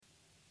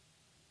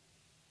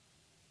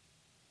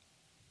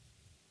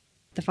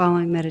The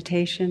following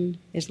meditation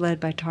is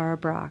led by Tara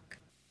Brach.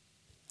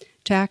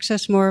 To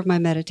access more of my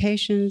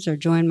meditations or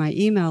join my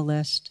email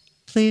list,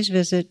 please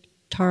visit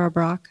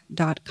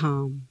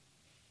tarabrach.com.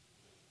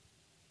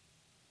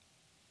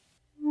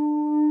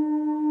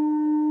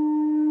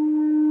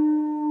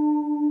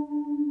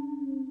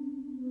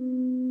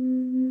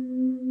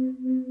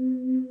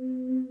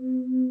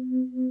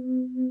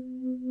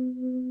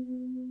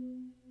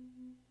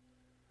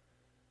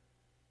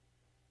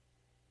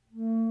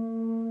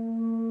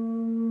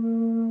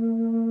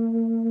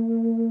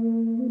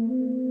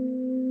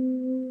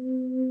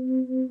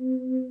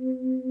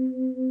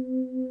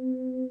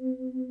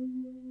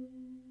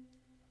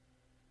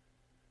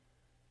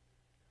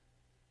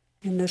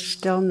 In the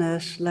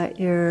stillness, let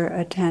your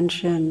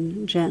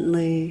attention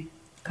gently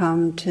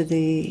come to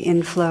the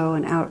inflow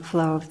and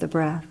outflow of the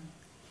breath.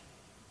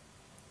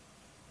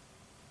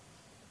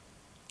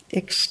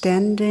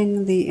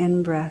 Extending the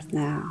in-breath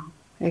now.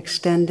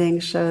 Extending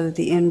so that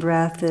the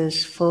in-breath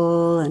is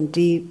full and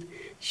deep,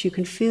 so you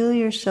can feel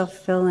yourself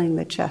filling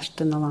the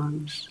chest and the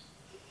lungs.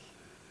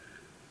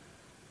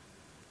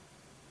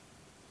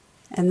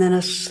 And then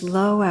a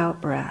slow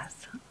out-breath.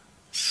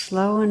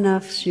 Slow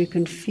enough so you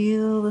can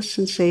feel the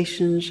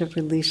sensations of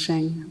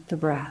releasing the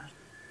breath.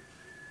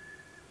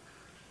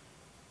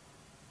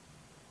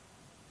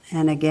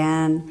 And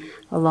again,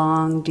 a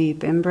long,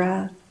 deep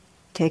in-breath,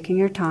 taking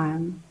your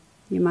time.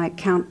 You might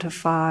count to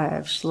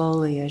 5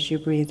 slowly as you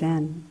breathe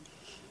in.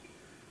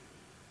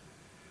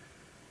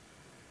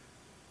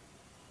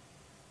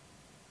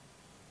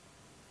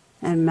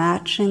 And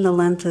matching the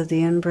length of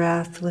the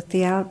in-breath with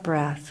the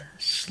out-breath.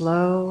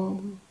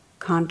 Slow,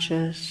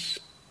 conscious,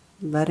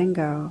 letting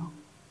go,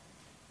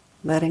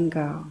 letting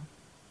go.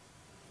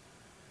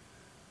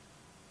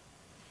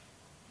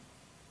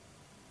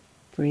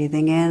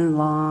 Breathing in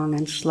long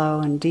and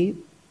slow and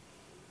deep.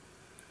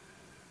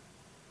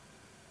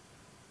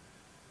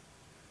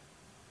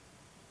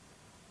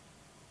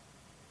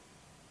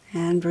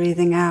 And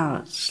breathing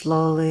out,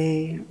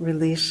 slowly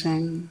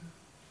releasing,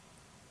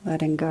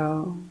 letting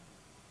go,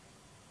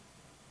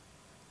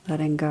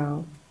 letting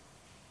go.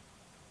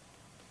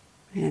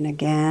 And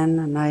again,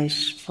 a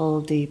nice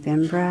full deep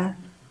in-breath.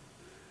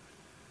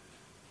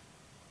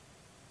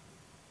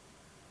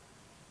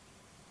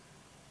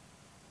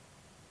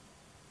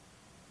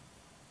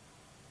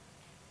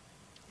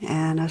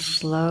 And a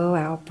slow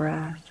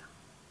out-breath.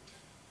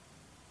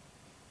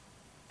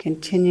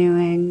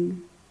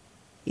 Continuing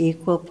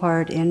equal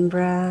part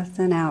in-breath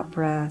and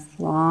out-breath,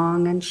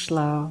 long and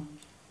slow.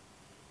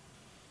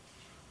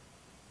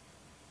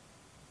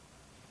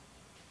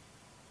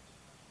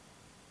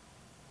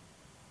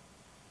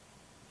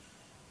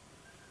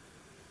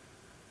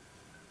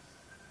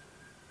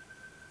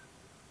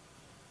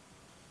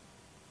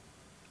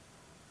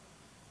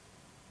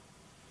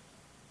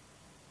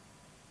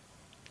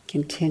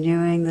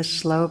 Continuing the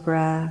slow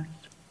breath,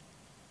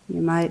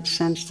 you might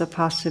sense the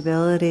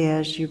possibility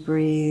as you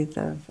breathe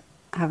of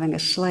having a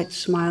slight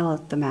smile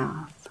at the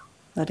mouth,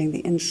 letting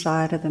the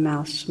inside of the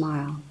mouth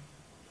smile.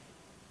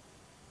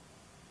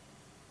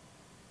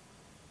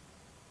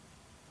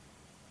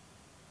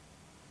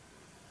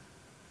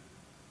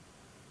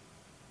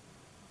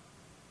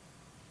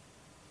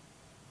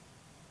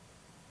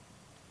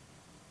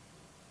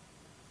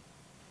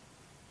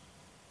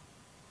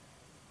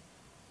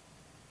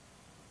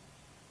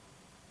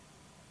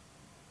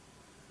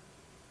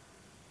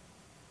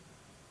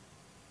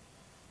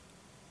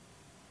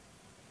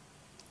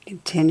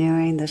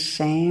 Continuing the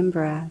same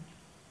breath,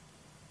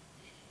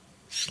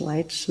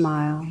 slight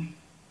smile.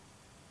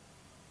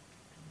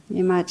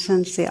 You might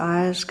sense the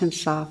eyes can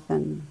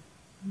soften.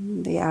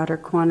 The outer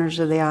corners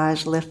of the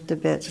eyes lift a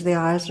bit, so the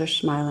eyes are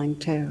smiling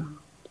too.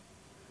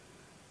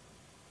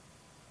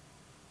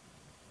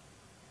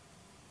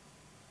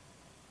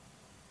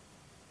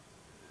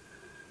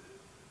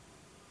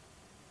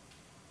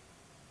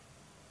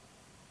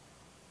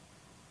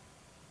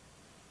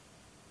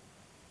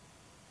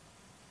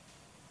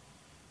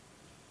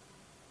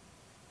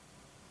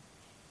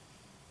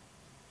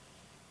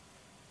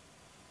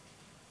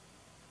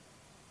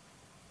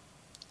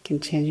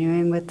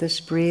 Continuing with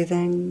this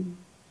breathing,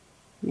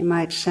 you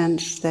might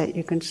sense that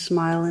you can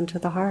smile into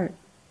the heart.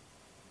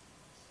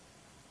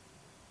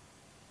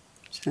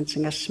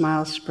 Sensing a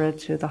smile spread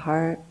through the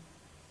heart,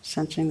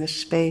 sensing the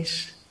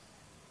space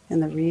in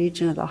the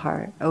region of the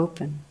heart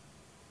open.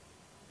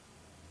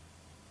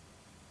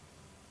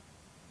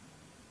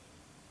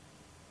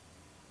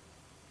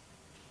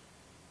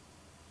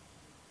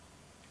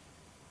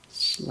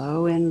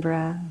 Slow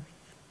in-breath,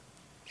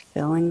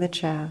 filling the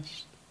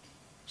chest.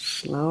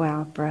 Slow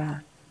out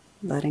breath,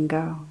 letting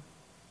go.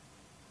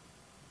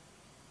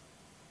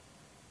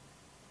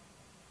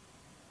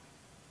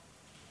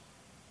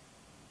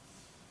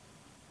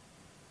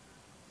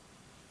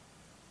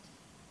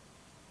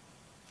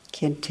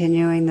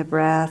 Continuing the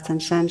breath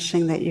and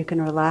sensing that you can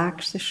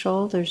relax the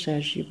shoulders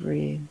as you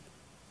breathe.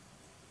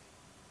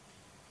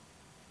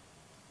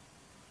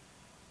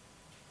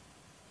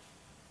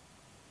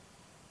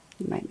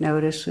 You might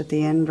notice with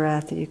the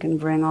in-breath that you can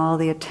bring all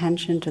the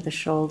attention to the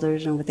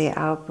shoulders, and with the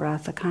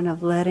out-breath, a kind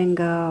of letting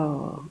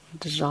go,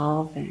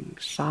 dissolving,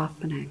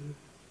 softening.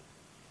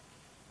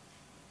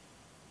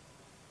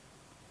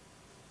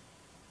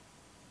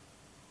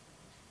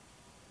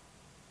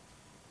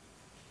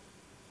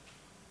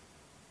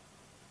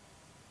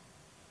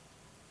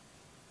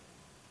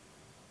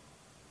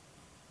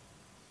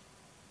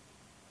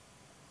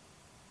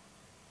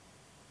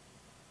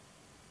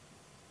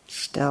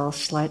 Still,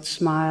 slight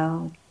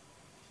smile.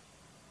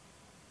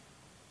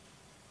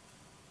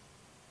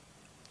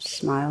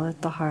 Smile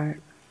at the heart.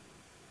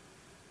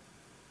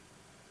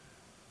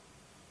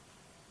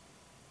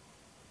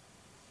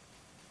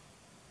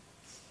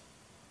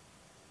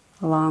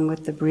 Along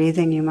with the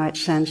breathing, you might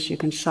sense you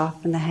can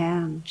soften the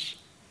hands.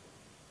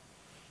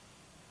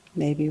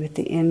 Maybe with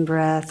the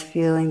in-breath,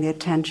 feeling the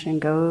attention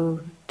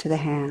go to the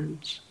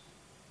hands.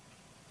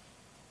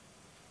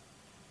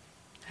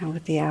 And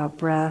with the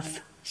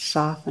out-breath,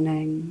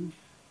 softening,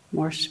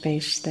 more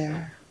space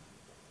there.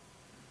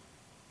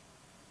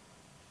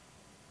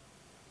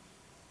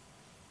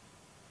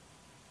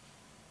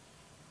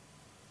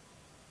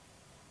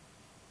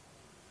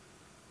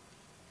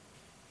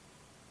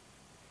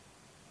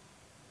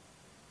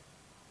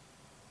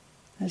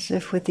 As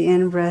if with the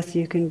in-breath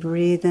you can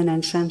breathe in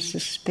and sense the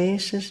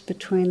spaces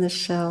between the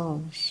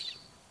cells,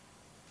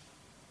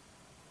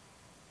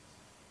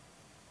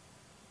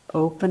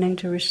 opening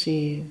to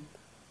receive,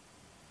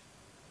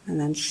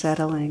 and then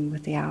settling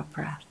with the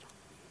out-breath.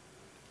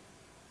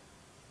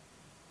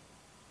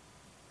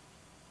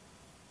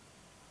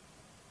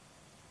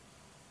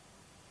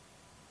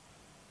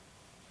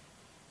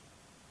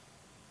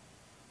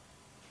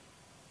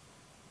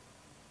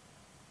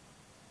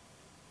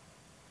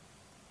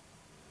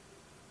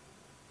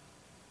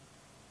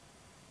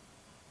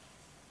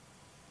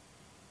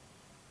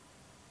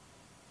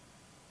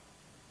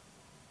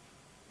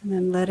 And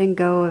then letting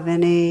go of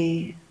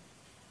any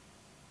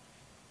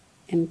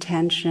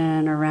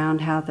intention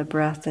around how the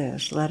breath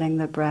is, letting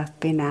the breath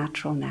be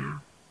natural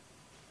now.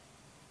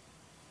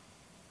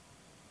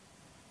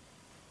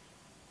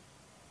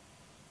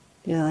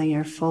 Feeling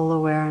your full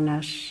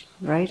awareness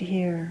right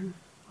here,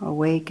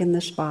 awake in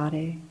this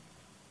body,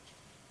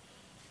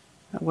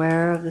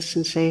 aware of the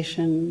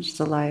sensations,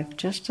 the life,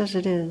 just as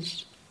it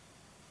is.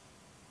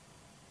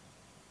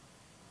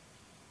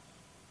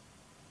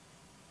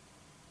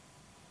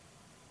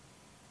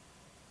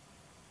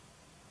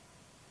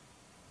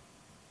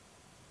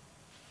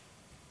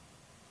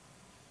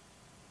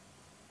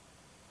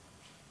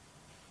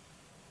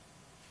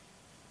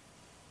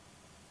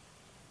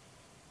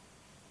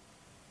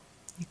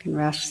 You can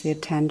rest the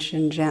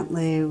attention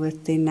gently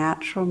with the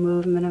natural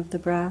movement of the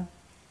breath.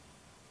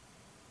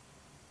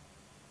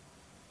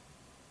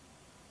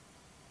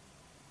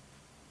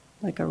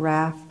 Like a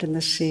raft in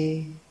the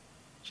sea,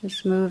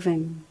 just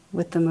moving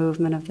with the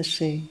movement of the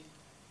sea.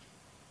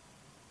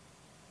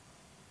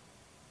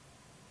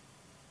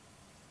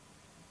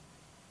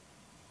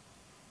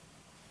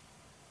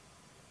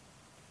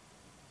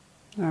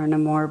 Or in a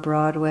more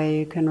broad way,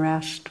 you can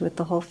rest with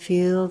the whole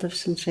field of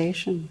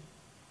sensation.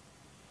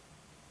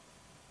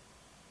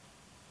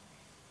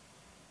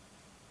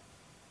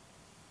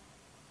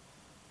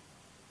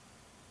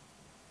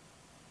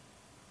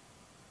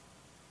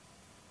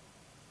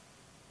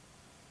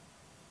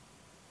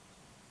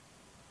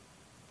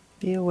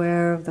 Be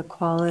aware of the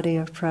quality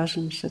of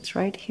presence that's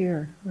right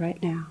here,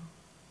 right now.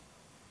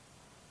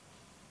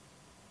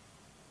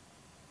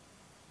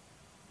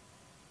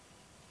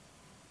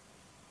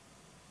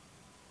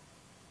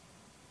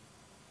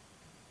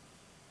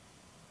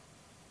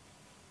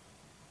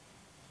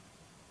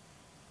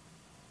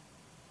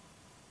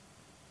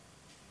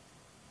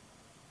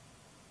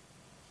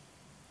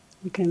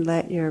 You can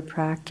let your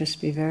practice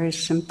be very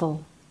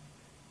simple.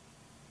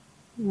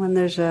 When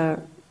there's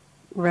a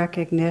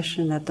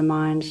recognition that the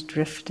mind's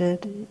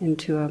drifted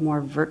into a more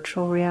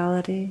virtual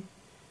reality,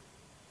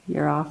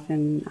 you're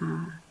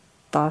often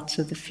thoughts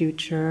of the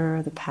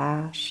future, the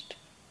past,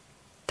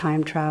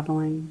 time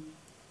traveling.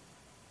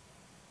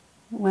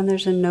 When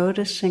there's a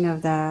noticing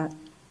of that,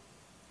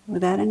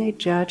 without any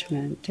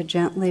judgment, to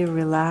gently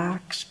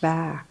relax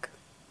back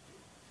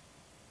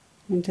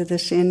into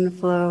this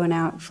inflow and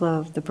outflow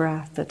of the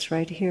breath that's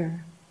right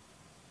here.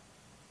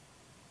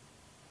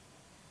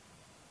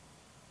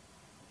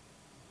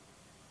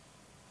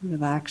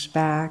 Relax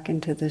back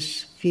into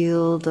this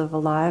field of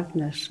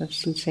aliveness, of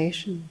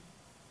sensation.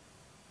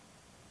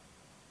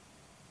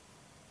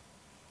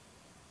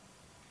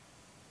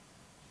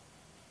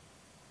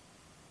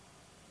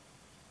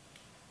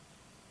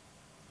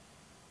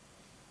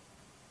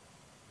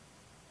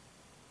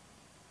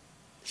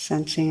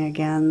 Sensing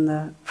again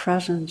the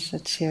presence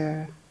that's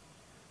here,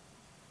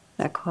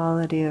 that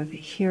quality of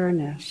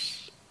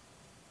here-ness.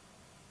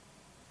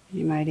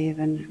 You might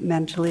even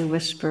mentally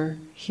whisper,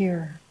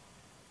 here.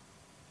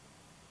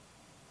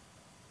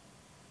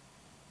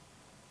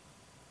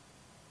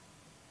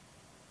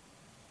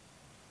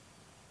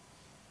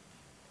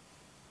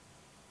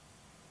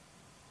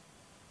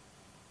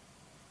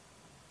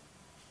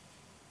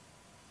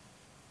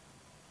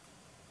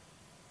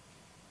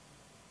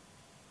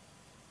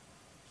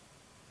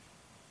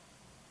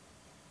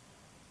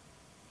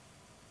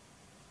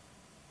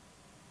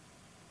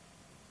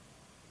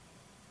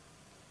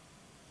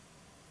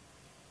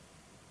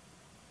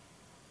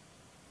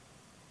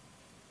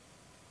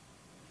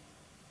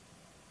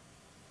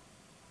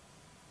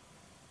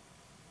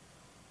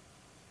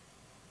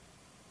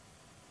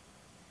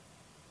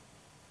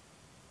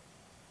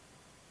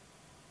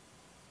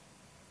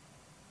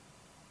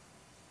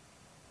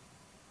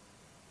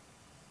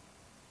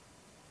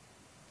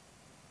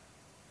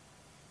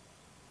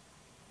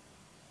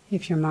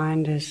 If your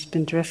mind has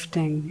been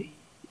drifting,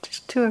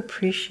 just to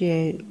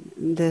appreciate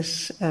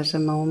this as a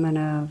moment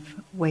of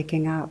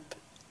waking up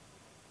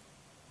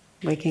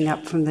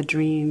from the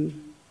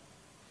dream,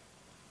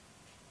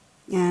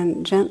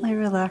 and gently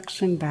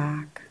relaxing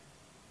back.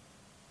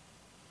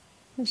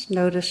 Just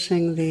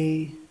noticing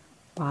the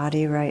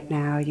body right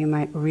now. You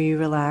might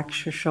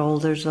re-relax your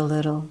shoulders a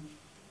little.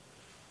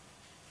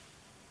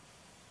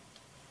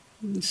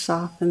 And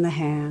soften the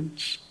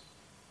hands.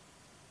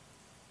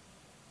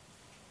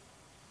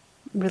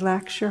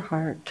 Relax your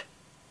heart.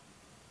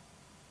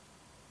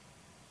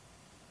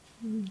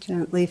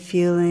 Gently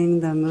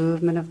feeling the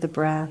movement of the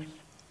breath.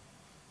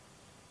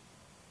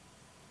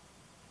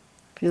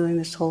 Feeling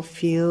this whole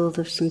field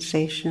of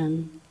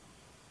sensation.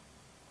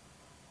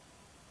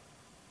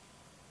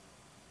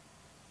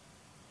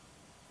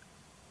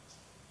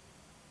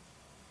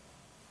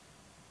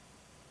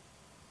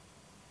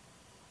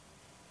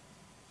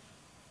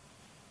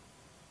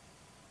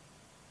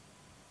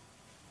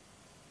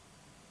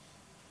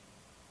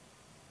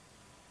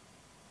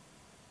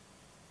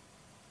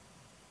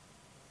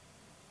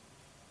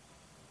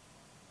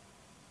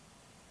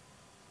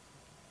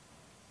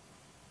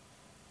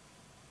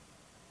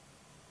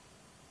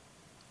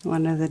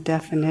 One of the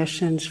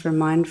definitions for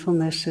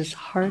mindfulness is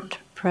heart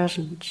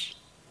presence.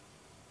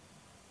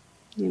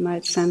 You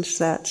might sense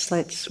that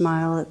slight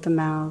smile at the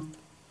mouth,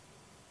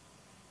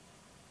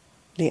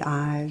 the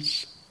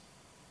eyes,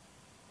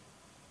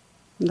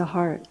 and the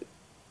heart.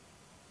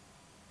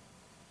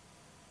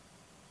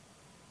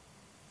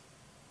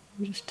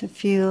 Just to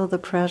feel the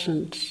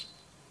presence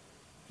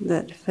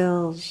that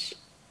fills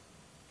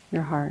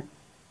your heart.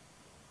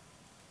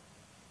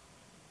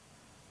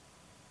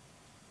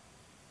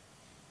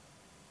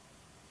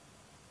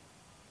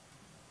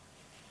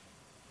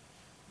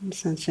 And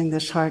sensing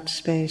this heart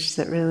space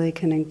that really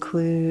can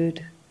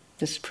include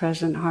this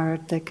present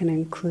heart, that can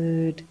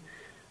include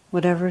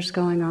whatever's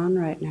going on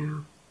right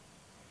now.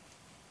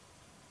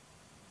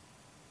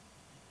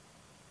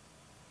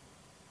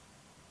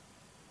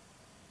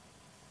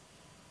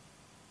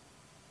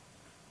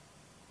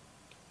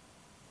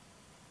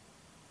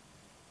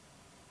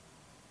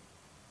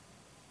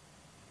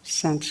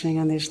 Sensing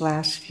in these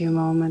last few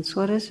moments,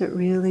 what does it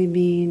really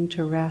mean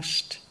to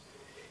rest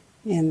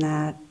in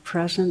that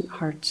present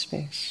heart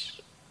space?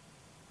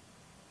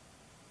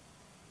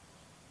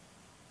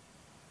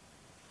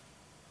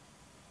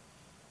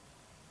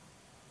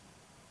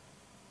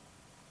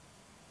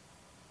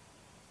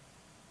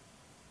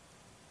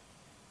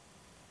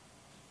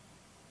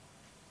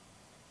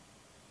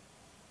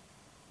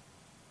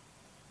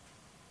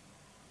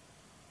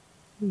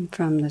 And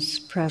from this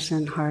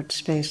present heart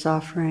space,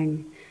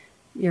 offering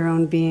your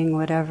own being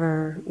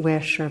whatever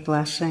wish or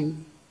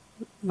blessing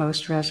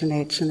most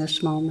resonates in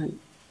this moment.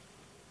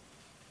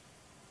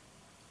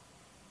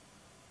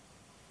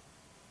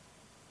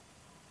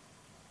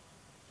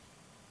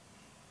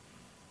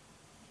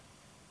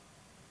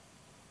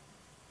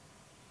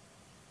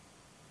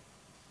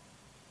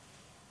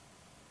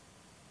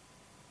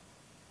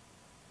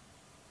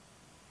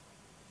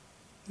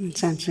 And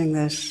sensing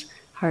this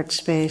heart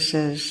space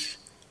as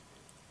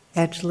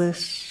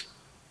edgeless,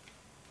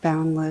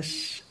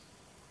 boundless,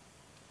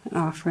 and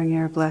offering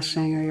your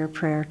blessing or your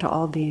prayer to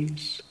all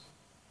beings.